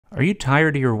Are you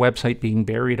tired of your website being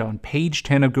buried on page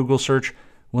 10 of Google search?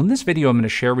 Well, in this video, I'm going to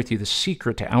share with you the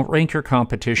secret to outrank your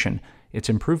competition. It's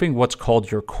improving what's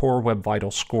called your Core Web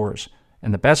Vitals scores.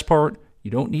 And the best part,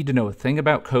 you don't need to know a thing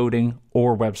about coding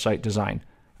or website design.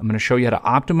 I'm going to show you how to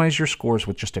optimize your scores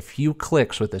with just a few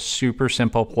clicks with a super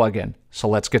simple plugin. So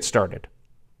let's get started.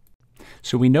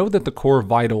 So we know that the Core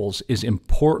Vitals is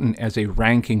important as a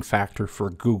ranking factor for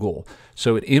Google.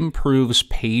 So it improves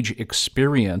page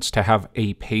experience to have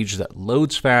a page that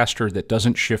loads faster, that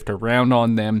doesn't shift around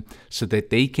on them, so that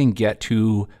they can get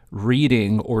to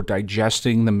reading or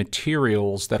digesting the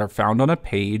materials that are found on a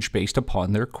page based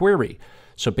upon their query.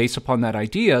 So based upon that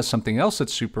idea, something else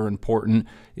that's super important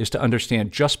is to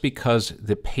understand just because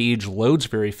the page loads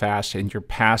very fast and you're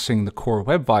passing the Core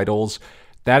Web Vitals,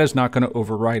 that is not going to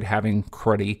override having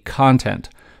cruddy content.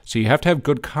 So you have to have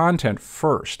good content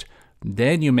first.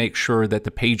 Then you make sure that the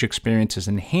page experience is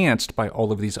enhanced by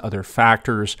all of these other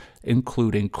factors,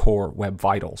 including Core Web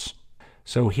Vitals.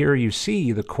 So here you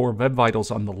see the Core Web Vitals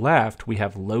on the left. We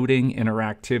have loading,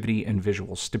 interactivity, and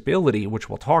visual stability, which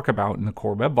we'll talk about in the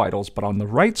Core Web Vitals. But on the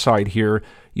right side here,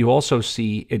 you also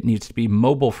see it needs to be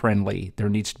mobile friendly. There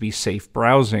needs to be safe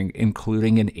browsing,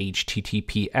 including an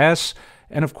HTTPS.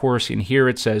 And of course, in here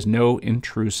it says no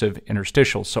intrusive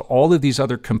interstitials. So all of these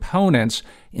other components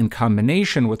in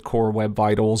combination with Core Web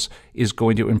Vitals is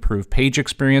going to improve page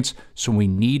experience. So we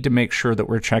need to make sure that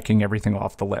we're checking everything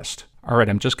off the list. All right,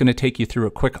 I'm just going to take you through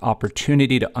a quick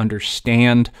opportunity to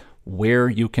understand where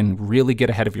you can really get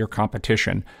ahead of your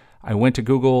competition. I went to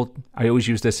Google. I always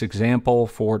use this example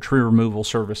for tree removal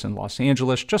service in Los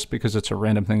Angeles, just because it's a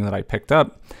random thing that I picked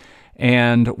up.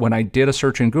 And when I did a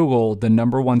search in Google, the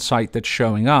 #1 site that's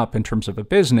showing up in terms of a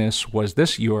business was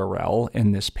this URL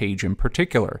and this page in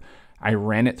particular. I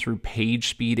ran it through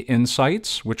PageSpeed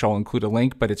Insights, which I'll include a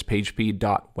link, but it's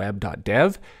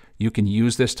pagespeed.web.dev. You can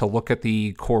use this to look at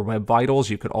the Core Web Vitals.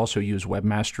 You could also use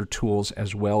Webmaster Tools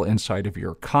as well inside of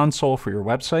your console for your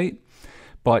website.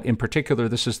 But in particular,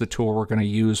 this is the tool we're going to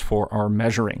use for our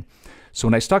measuring. So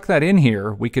when I stuck that in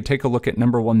here, we could take a look at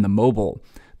 #1, the mobile.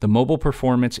 The mobile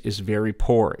performance is very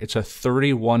poor. It's a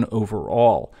 31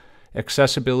 overall.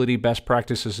 Accessibility, best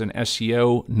practices, and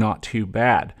SEO, not too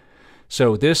bad.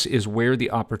 So this is where the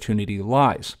opportunity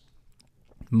lies.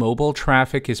 Mobile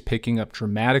traffic is picking up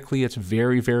dramatically. It's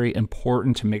very, very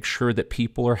important to make sure that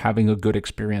people are having a good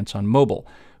experience on mobile.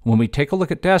 When we take a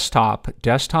look at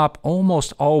desktop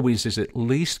almost always is at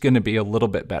least going to be a little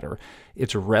bit better.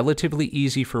 It's relatively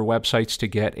easy for websites to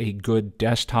get a good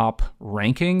desktop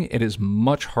ranking. It is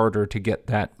much harder to get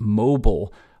that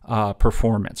mobile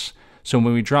performance. So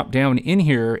when we drop down in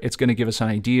here, it's going to give us an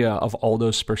idea of all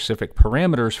those specific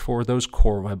parameters for those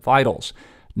Core Web Vitals.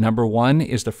 #1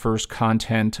 is the first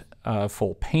content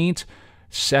full paint,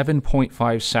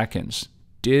 7.5 seconds.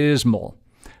 Dismal.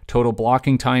 Total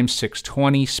blocking time,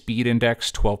 620. Speed index,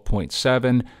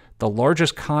 12.7. The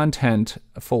largest content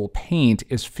full paint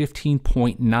is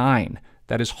 15.9.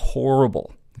 That is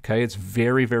horrible. Okay, it's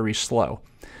very, very slow.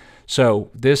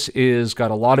 So this is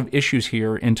got a lot of issues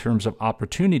here in terms of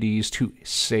opportunities to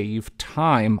save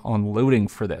time on loading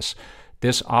for this.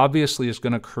 This obviously is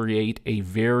going to create a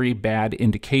very bad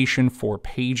indication for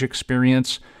page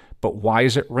experience. But why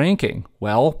is it ranking?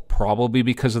 Well, probably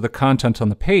because of the content on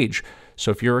the page. So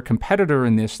if you're a competitor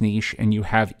in this niche and you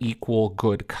have equal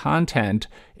good content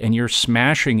and you're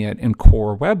smashing it in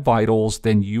Core Web Vitals,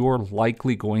 then you're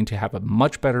likely going to have a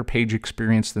much better page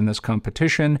experience than this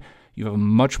competition. You have a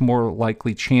much more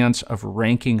likely chance of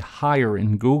ranking higher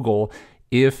in Google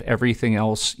if everything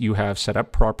else you have set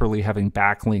up properly, having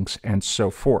backlinks and so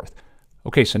forth.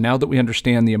 Okay, so now that we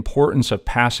understand the importance of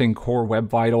passing Core Web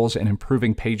Vitals and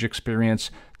improving page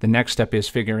experience, the next step is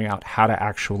figuring out how to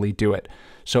actually do it.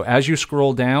 So as you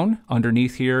scroll down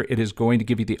underneath here, it is going to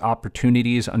give you the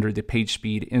opportunities under the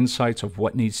PageSpeed Insights of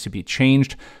what needs to be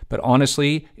changed. But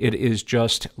honestly, it is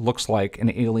just looks like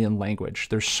an alien language.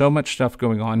 There's so much stuff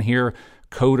going on here.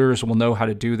 Coders will know how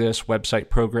to do this, website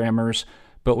programmers.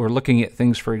 But we're looking at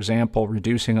things, for example,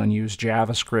 reducing unused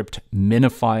JavaScript,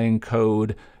 minifying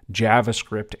code,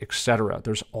 JavaScript, etc.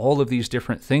 There's all of these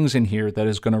different things in here that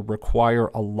is going to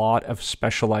require a lot of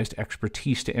specialized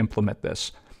expertise to implement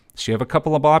this. So you have a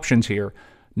couple of options here.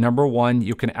 #1,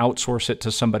 you can outsource it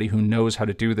to somebody who knows how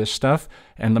to do this stuff.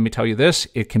 And let me tell you this,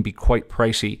 it can be quite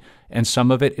pricey. And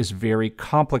some of it is very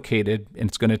complicated, and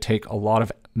it's going to take a lot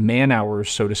of man hours,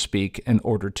 so to speak, in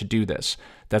order to do this.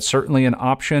 That's certainly an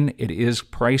option. It is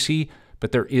pricey,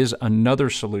 but there is another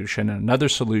solution. And another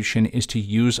solution is to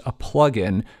use a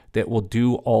plugin that will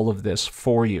do all of this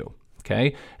for you.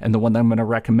 Okay? And the one that I'm going to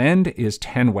recommend is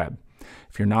 10Web.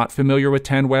 If you're not familiar with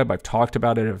 10Web, I've talked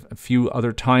about it a few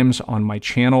other times on my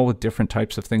channel with different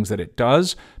types of things that it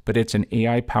does, but it's an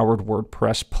AI-powered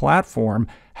WordPress platform,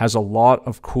 has a lot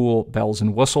of cool bells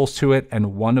and whistles to it,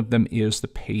 and one of them is the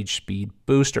page speed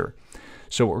booster.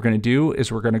 So what we're going to do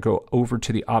is we're going to go over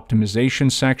to the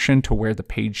optimization section to where the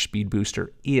page speed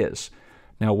booster is.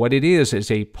 Now what it is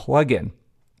a plugin.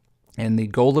 And the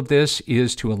goal of this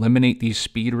is to eliminate these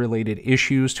speed-related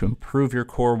issues, to improve your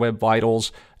core web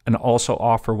vitals, and also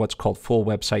offer what's called full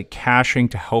website caching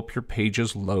to help your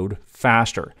pages load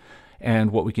faster. And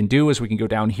what we can do is we can go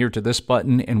down here to this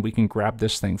button and we can grab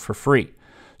this thing for free.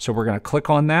 So we're going to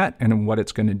click on that, and what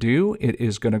it's going to do, it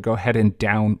is going to go ahead and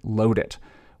download it.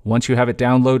 Once you have it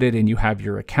downloaded and you have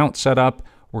your account set up,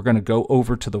 we're going to go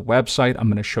over to the website. I'm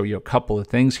going to show you a couple of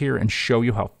things here and show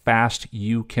you how fast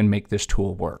you can make this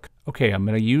tool work. Okay, I'm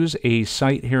going to use a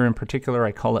site here in particular.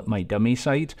 I call it my dummy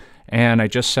site, and I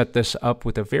just set this up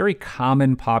with a very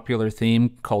common popular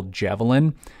theme called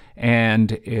Javelin.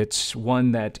 And it's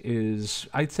one that is,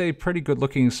 I'd say, a pretty good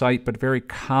looking site, but very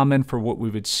common for what we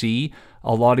would see.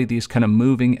 A lot of these kind of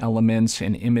moving elements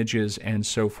and images and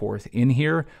so forth in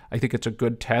here. I think it's a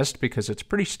good test because it's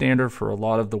pretty standard for a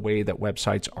lot of the way that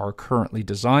websites are currently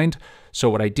designed. So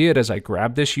what I did is I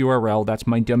grabbed this URL, that's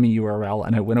my dummy URL,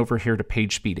 and I went over here to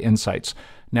PageSpeed Insights.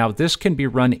 Now this can be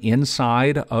run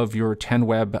inside of your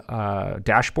 10Web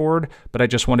dashboard, but I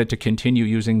just wanted to continue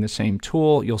using the same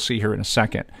tool. You'll see here in a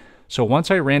second. So once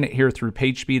I ran it here through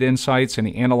PageSpeed Insights and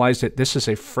he analyzed it, this is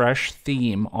a fresh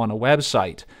theme on a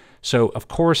website. So of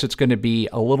course it's going to be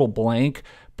a little blank,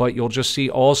 but you'll just see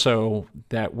also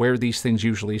that where these things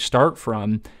usually start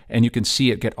from, and you can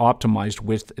see it get optimized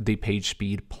with the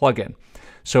PageSpeed plugin.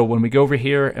 So when we go over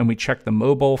here and we check the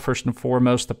mobile, first and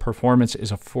foremost, the performance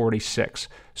is a 46.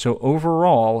 So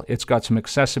overall, it's got some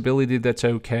accessibility that's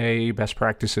okay, best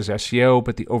practices SEO,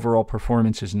 but the overall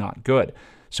performance is not good.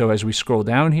 So as we scroll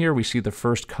down here, we see the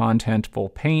first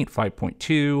contentful paint,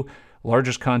 5.2,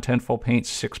 largest contentful paint,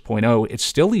 6.0. It's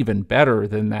still even better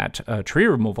than that tree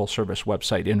removal service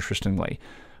website, interestingly.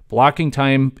 Blocking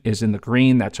time is in the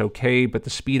green, that's okay, but the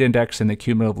speed index and the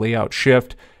cumulative layout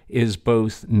shift is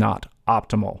both not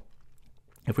optimal.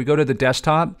 If we go to the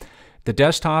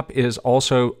desktop is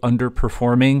also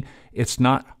underperforming. It's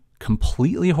not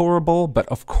completely horrible, but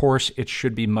of course it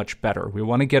should be much better. We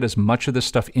want to get as much of this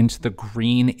stuff into the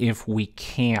green if we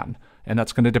can. And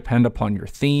that's going to depend upon your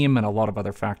theme and a lot of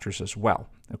other factors as well.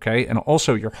 Okay, and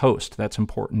also your host, that's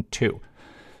important too.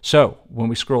 So when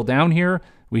we scroll down here,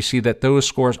 we see that those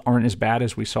scores aren't as bad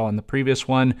as we saw in the previous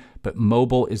one, but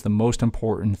mobile is the most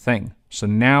important thing. So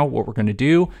now what we're going to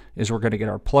do is we're going to get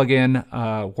our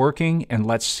plugin working, and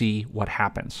let's see what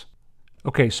happens.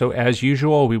 Okay, so as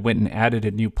usual, we went and added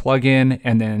a new plugin,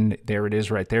 and then there it is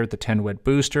right there, the 10Web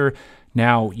Booster.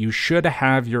 Now, you should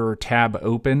have your tab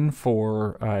open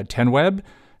for 10Web,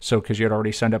 so because you had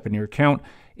already signed up in your account.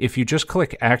 If you just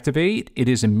click Activate, it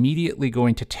is immediately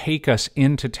going to take us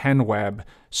into 10Web.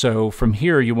 So from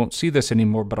here, you won't see this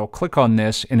anymore, but I'll click on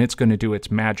this, and it's going to do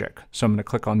its magic. So I'm going to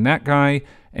click on that guy,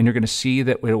 and you're going to see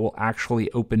that it will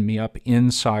actually open me up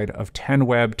inside of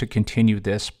 10Web to continue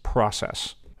this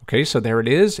process. Okay, so there it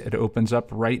is. It opens up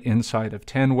right inside of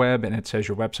 10Web, and it says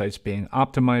your website's being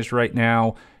optimized right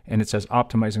now, and it says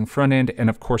optimizing front end, and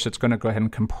of course it's going to go ahead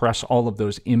and compress all of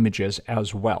those images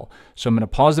as well. So I'm going to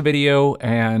pause the video,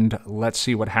 and let's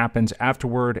see what happens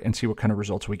afterward and see what kind of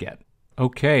results we get.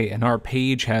 Okay, and our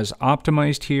page has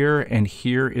optimized here, and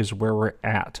here is where we're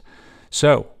at.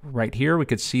 So right here, we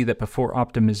could see that before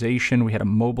optimization, we had a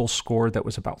mobile score that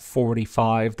was about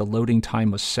 45. The loading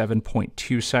time was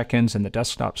 7.2 seconds, and the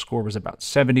desktop score was about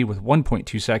 70 with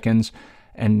 1.2 seconds.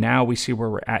 And now we see where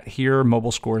we're at here.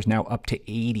 Mobile score is now up to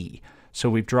 80. So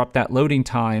we've dropped that loading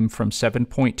time from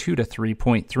 7.2 to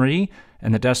 3.3,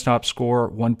 and the desktop score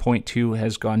 1.2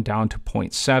 has gone down to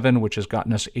 0.7, which has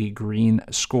gotten us a green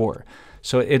score.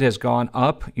 So it has gone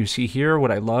up. You see here, what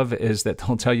I love is that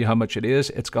they'll tell you how much it is.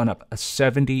 It's gone up a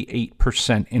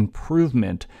 78%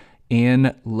 improvement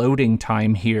in loading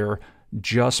time here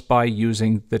just by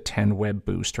using the 10Web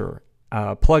Booster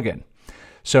plugin.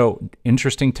 So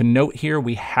interesting to note here,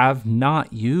 we have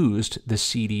not used the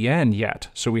CDN yet.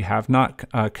 So we have not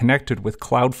connected with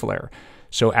Cloudflare.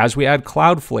 So as we add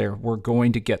Cloudflare, we're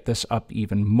going to get this up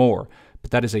even more. But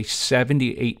that is a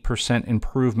 78%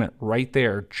 improvement right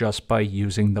there just by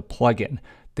using the plugin.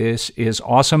 This is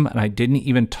awesome, and I didn't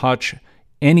even touch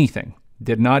anything.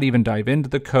 Did not even dive into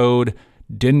the code,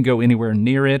 didn't go anywhere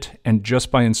near it, and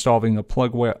just by installing a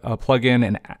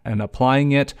plugin and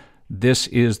applying it, this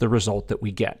is the result that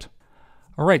we get.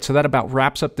 All right, so that about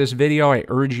wraps up this video. I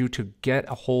urge you to get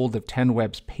a hold of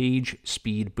 10Web's page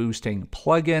speed boosting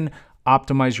plugin,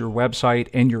 optimize your website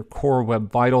and your core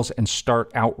web vitals, and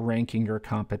start outranking your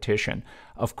competition.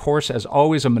 Of course, as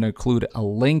always, I'm going to include a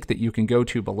link that you can go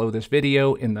to below this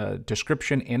video in the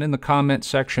description and in the comment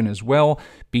section as well.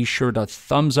 Be sure to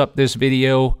thumbs up this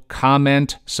video,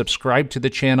 comment, subscribe to the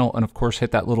channel, and of course,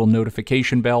 hit that little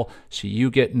notification bell so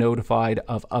you get notified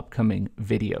of upcoming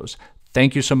videos.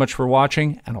 Thank you so much for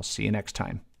watching, and I'll see you next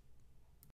time.